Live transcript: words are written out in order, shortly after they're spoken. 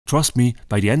Trust me,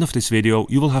 by the end of this video,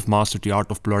 you will have mastered the art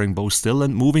of blurring both still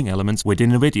and moving elements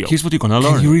within a video. Here's what you're gonna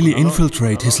learn. Can he really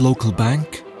infiltrate his local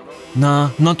bank?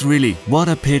 Nah, not really. What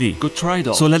a pity. Good try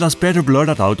though. So let us better blur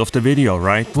that out of the video,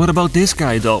 right? What about this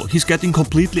guy though? He's getting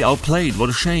completely outplayed, what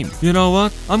a shame. You know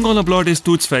what? I'm gonna blur this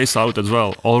dude's face out as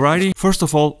well, alrighty? First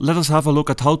of all, let us have a look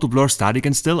at how to blur static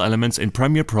and still elements in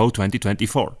Premiere Pro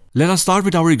 2024. Let us start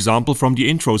with our example from the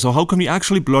intro, so how can we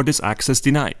actually blur this access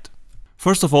denied?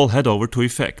 First of all, head over to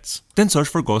Effects, then search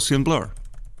for Gaussian Blur.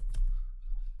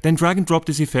 Then drag and drop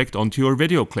this effect onto your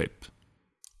video clip.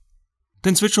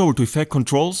 Then switch over to Effect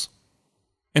Controls.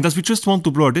 And as we just want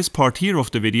to blur this part here of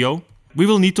the video, we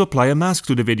will need to apply a mask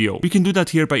to the video. We can do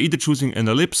that here by either choosing an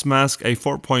ellipse mask, a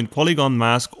 4-point polygon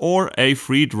mask, or a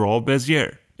free draw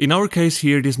Bezier. In our case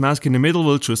here, this mask in the middle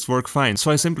will just work fine,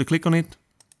 so I simply click on it,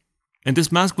 and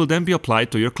this mask will then be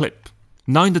applied to your clip.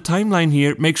 Now in the timeline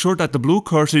here, make sure that the blue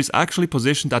cursor is actually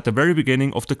positioned at the very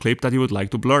beginning of the clip that you would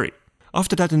like to blur.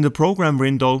 After that, in the program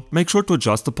window, make sure to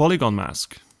adjust the polygon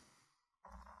mask.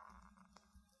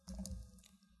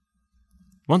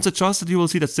 Once adjusted, you will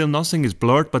see that still nothing is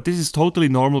blurred, but this is totally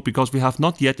normal because we have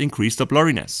not yet increased the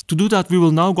blurriness. To do that, we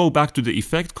will now go back to the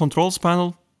Effect Controls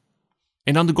panel,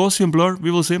 and on the Gaussian Blur,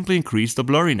 we will simply increase the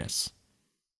blurriness.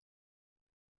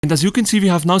 And as you can see, we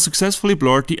have now successfully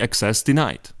blurred the access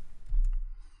denied.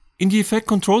 In the Effect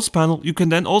Controls panel, you can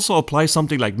then also apply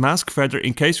something like Mask Feather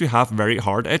in case you have very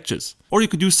hard edges. Or you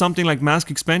could use something like Mask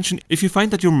Expansion if you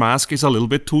find that your mask is a little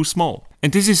bit too small.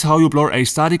 And this is how you blur a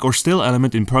static or still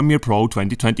element in Premiere Pro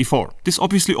 2024. This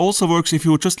obviously also works if you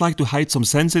would just like to hide some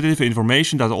sensitive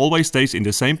information that always stays in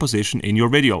the same position in your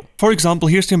video. For example,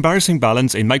 here's the embarrassing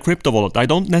balance in my crypto wallet. I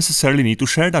don't necessarily need to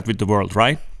share that with the world,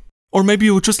 right? Or maybe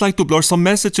you would just like to blur some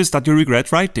messages that you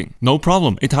regret writing. No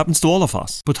problem, it happens to all of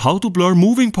us. But how to blur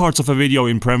moving parts of a video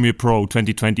in Premiere Pro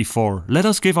 2024? Let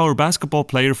us give our basketball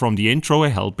player from the intro a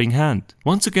helping hand.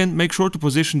 Once again, make sure to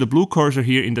position the blue cursor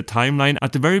here in the timeline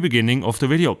at the very beginning of the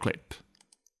video clip.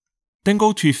 Then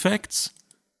go to Effects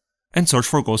and search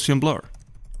for Gaussian Blur.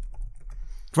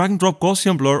 Drag and drop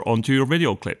Gaussian Blur onto your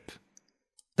video clip.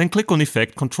 Then click on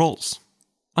Effect Controls.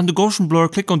 On the Gaussian Blur,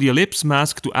 click on the ellipse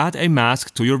mask to add a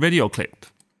mask to your video clip.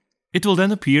 It will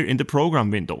then appear in the program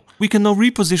window. We can now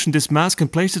reposition this mask and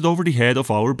place it over the head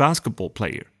of our basketball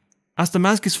player. As the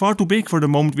mask is far too big for the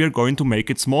moment, we are going to make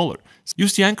it smaller.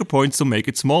 Use the anchor points to make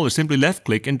it smaller, simply left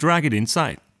click and drag it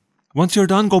inside. Once you're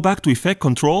done, go back to Effect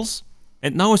Controls.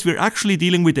 And now as we're actually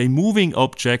dealing with a moving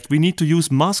object, we need to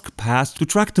use Mask Path to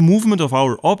track the movement of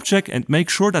our object and make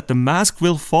sure that the mask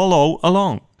will follow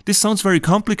along. This sounds very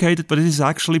complicated, but it is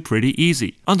actually pretty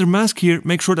easy. Under Mask here,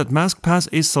 make sure that Mask Path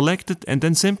is selected and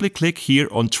then simply click here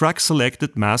on Track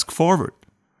Selected Mask Forward.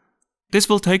 This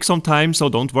will take some time, so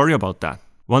don't worry about that.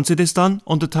 Once it is done,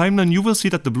 on the timeline you will see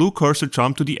that the blue cursor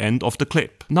jumped to the end of the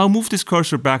clip. Now move this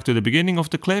cursor back to the beginning of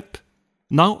the clip.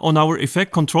 Now on our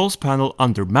Effect Controls panel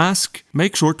under Mask,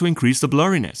 make sure to increase the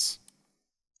blurriness.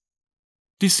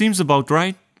 This seems about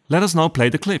right. Let us now play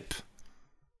the clip.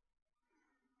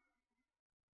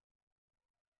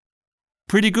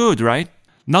 Pretty good, right?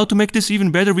 Now to make this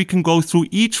even better, we can go through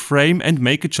each frame and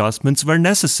make adjustments where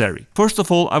necessary. First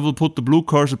of all, I will put the blue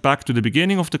cursor back to the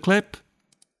beginning of the clip.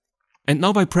 And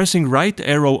now by pressing right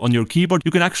arrow on your keyboard,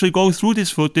 you can actually go through this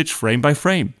footage frame by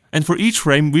frame. And for each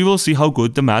frame, we will see how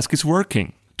good the mask is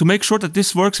working. To make sure that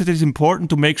this works, it is important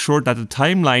to make sure that the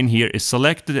timeline here is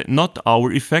selected and not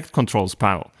our Effect Controls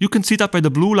panel. You can see that by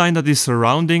the blue line that is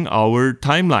surrounding our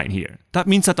timeline here. That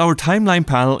means that our timeline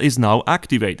panel is now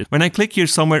activated. When I click here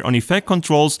somewhere on Effect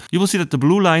Controls, you will see that the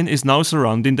blue line is now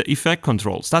surrounding the Effect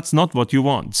Controls. That's not what you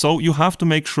want. So you have to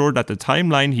make sure that the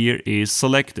timeline here is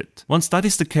selected. Once that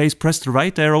is the case, press the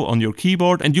right arrow on your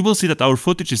keyboard and you will see that our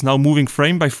footage is now moving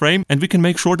frame by frame and we can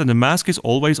make sure that the mask is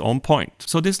always on point.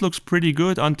 So this looks pretty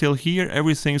good until here.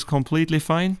 Everything is completely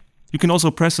fine. You can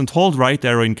also press and hold right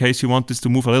arrow in case you want this to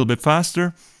move a little bit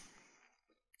faster.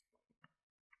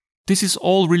 This is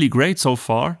all really great so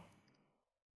far.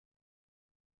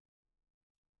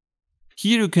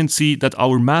 Here you can see that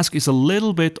our mask is a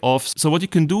little bit off, so what you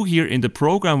can do here in the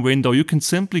program window, you can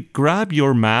simply grab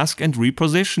your mask and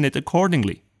reposition it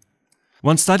accordingly.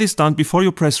 Once that is done, before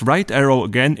you press right arrow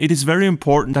again, it is very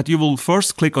important that you will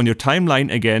first click on your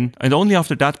timeline again, and only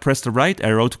after that press the right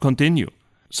arrow to continue.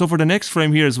 So for the next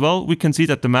frame here as well, we can see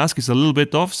that the mask is a little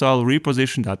bit off, so I'll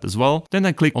reposition that as well. Then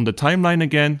I click on the timeline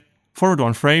again, forward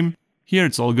one frame. Here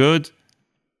it's all good.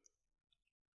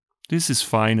 This is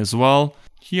fine as well.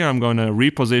 Here I'm going to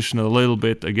reposition a little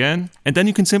bit again. And then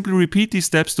you can simply repeat these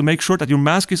steps to make sure that your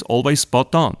mask is always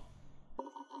spot on.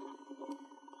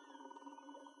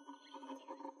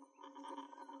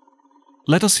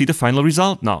 Let us see the final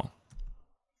result now.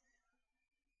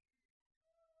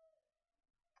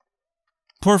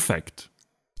 Perfect.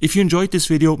 If you enjoyed this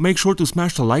video, make sure to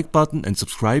smash the like button and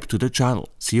subscribe to the channel.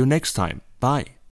 See you next time. Bye.